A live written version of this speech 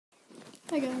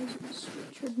Hi guys, it's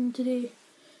Richard, and today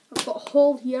I've got a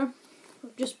haul here.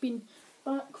 I've just been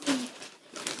back from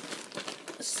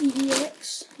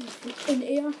Cex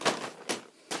Ayr.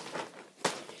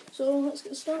 So let's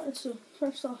get started. So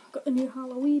first off, I've got the new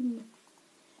Halloween,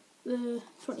 the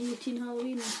 2018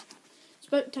 Halloween. It's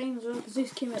about time as well because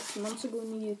this came out 2 months ago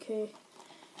in the UK.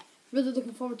 Really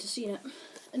looking forward to seeing it.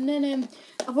 And then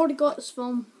I've already got this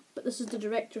film, but this is the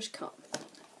director's cut.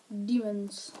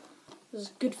 Demons. This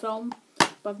is a good film,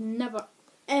 but I've never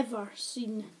ever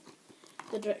seen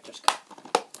the director's cut.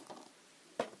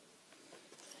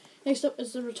 Next up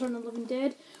is the Return of the Living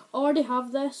Dead. I already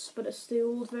have this, but it's the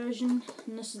old version,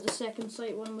 and this is the second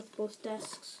sight one with both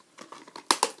discs.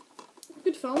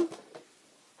 Good film.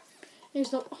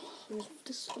 Next up, I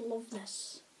love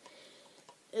this.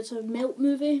 It's a melt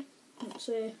movie. It's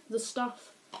The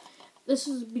Stuff. This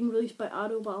has been released by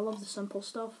Arrow, but I love the simple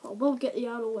stuff. I will get the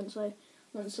Arrow once when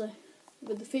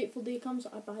the fateful day comes,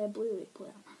 I buy a Blu-ray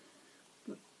player.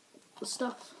 The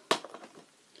Stuff.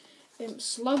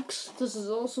 Slugs. This has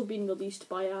also been released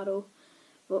by Arrow,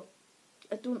 but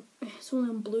it's only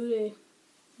on Blu-ray.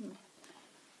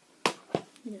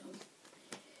 You know,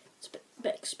 it's a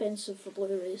bit expensive for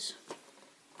Blu-rays.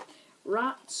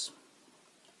 Rats.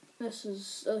 This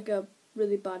is like a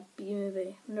really bad B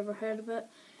movie. Never heard of it.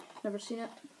 Never seen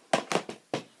it.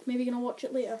 Maybe gonna watch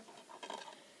it later.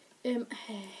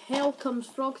 Hell Comes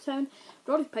Frogtown.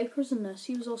 Roddy Piper's in this.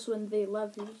 He was also in They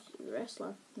Live. He was the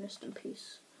wrestler. Rest in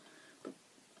peace. But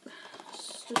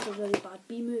it's just a really bad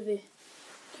B movie.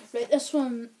 Right, this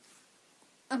one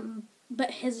I'm a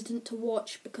bit hesitant to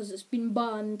watch because it's been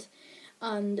banned,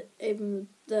 and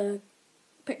the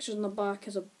pictures on the back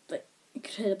is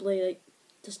incredibly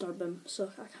disturbing.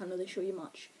 So I can't really show you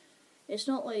much. It's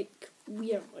not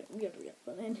weird,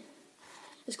 but then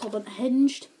it's called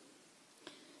Unhinged.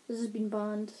 This has been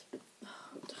banned. But,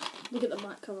 look at the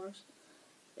back covers.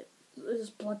 There's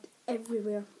blood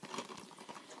everywhere.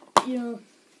 You know,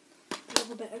 a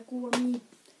little bit of gore me.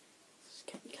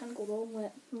 You can't go wrong with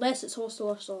it. Unless it's Hostel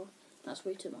or Saw. That's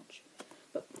way too much.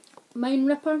 But Mind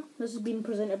Ripper. This has been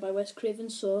presented by Wes Craven,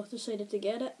 so I decided to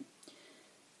get it.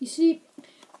 You see,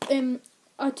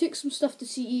 I took some stuff to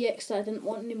CEX that I didn't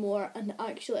want anymore, and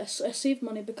actually I saved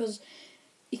money because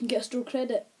you can get a store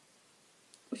credit,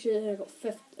 which is I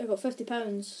got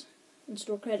 £50 in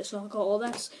store credit, so I got all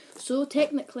this. So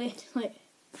technically,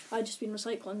 I just been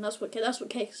recycling. That's what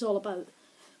Cex is all about.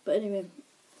 But anyway,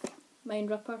 Mind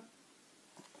Ripper.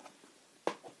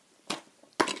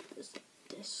 This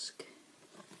disc.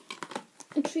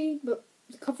 Intrigued, but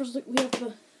the covers look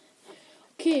weird.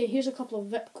 Okay, here's a couple of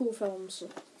Vipco films. So,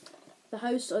 The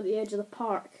House at the Edge of the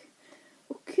Park.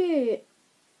 Okay,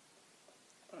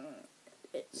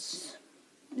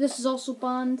 this is also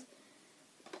banned,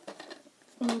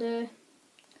 and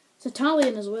it's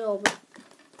Italian as well, but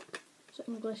it's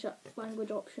an English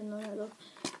language option there.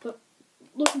 But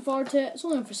looking forward to it. It's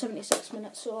only on for 76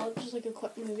 minutes, so I'll just like a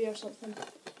quick movie or something.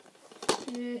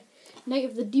 Night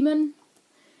of the Demon.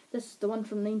 This is the one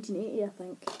from 1980, I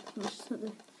think. It's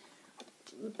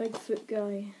the Bigfoot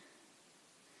guy.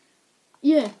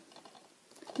 Yeah,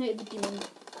 Night of the Demon.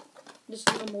 Just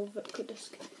a normal Vipco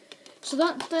disc. So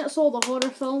that's all the horror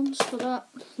films for that.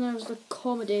 There's the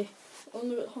comedy.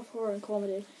 Only got horror and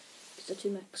comedy. It's the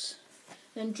two mix.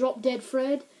 Then Drop Dead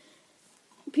Fred.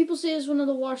 People say it's one of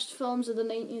the worst films of the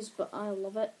 90s, but I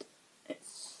love it.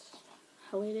 It's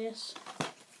hilarious.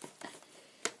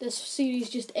 This series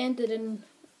just ended, and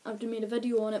I've made a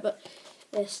video on it, but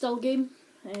Still Game.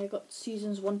 Got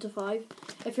seasons 1 to 5.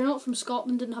 If you're not from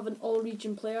Scotland and have an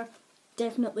all-region player,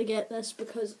 definitely get this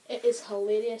because it is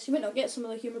hilarious. You might not get some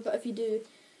of the humour, but if you do,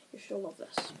 you sure love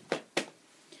this.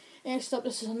 Next up,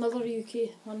 this is another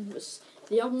UK one. It's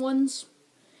The Young Ones.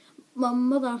 My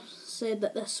mother said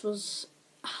that this was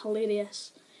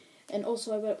hilarious, and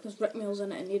also I got it because Rick Mills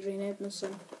in it and Adrian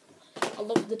Edmondson. I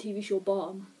love the TV show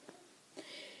Bottom.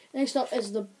 Next up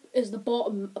is the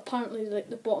Bottom, apparently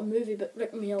the Bottom movie, but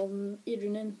Rick Mills and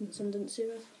Adrian Edmondson didn't say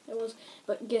what it was.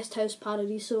 But Guest House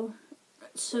Paradiso.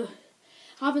 So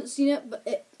I haven't seen it, but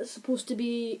it's supposed to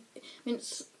be. I mean,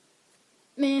 it's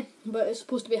meh, but it's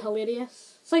supposed to be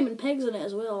hilarious. Simon Pegg's in it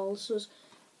as well. So is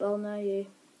Bill Nye,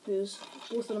 who's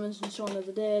both of them in Shaun of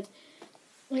the Dead.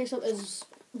 Next up is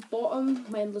Bottom,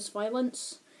 Mindless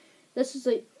Violence. This is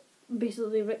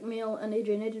basically Rick Mills and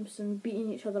Adrian Edmondson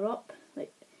beating each other up,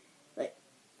 like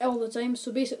all the time.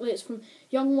 So basically, it's from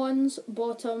Young Ones,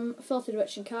 Bottom, Filthy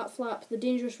Rich and Cat Flap, The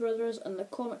Dangerous Brothers, and the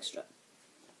comic strip.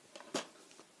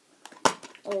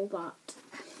 All that.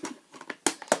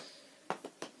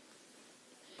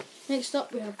 Next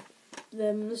up we have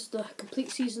this is the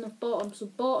complete season of Bottom. So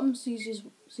Bottom seasons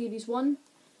Series 1,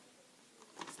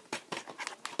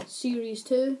 Series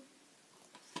 2,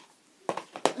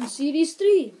 and Series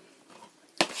 3.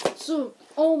 So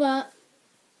all that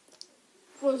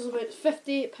was about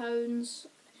 £58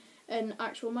 in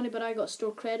actual money, but I got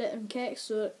store credit in Cex,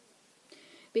 so it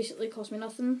basically cost me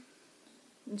nothing.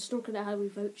 And store credit had a wee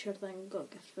voucher thing, got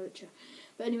a gift voucher.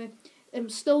 But anyway,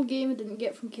 still game I didn't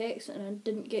get from Cex, and I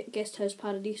didn't get Guest House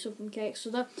Paradiso from Cex.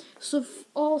 So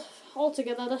all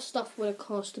together, this stuff would have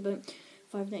cost about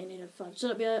 £5.99 or £5. So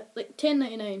that'd be like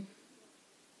 £10.99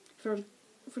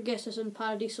 for Guest House and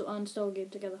Paradiso and still game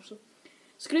together. So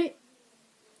it's great.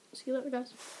 See you later,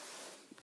 guys.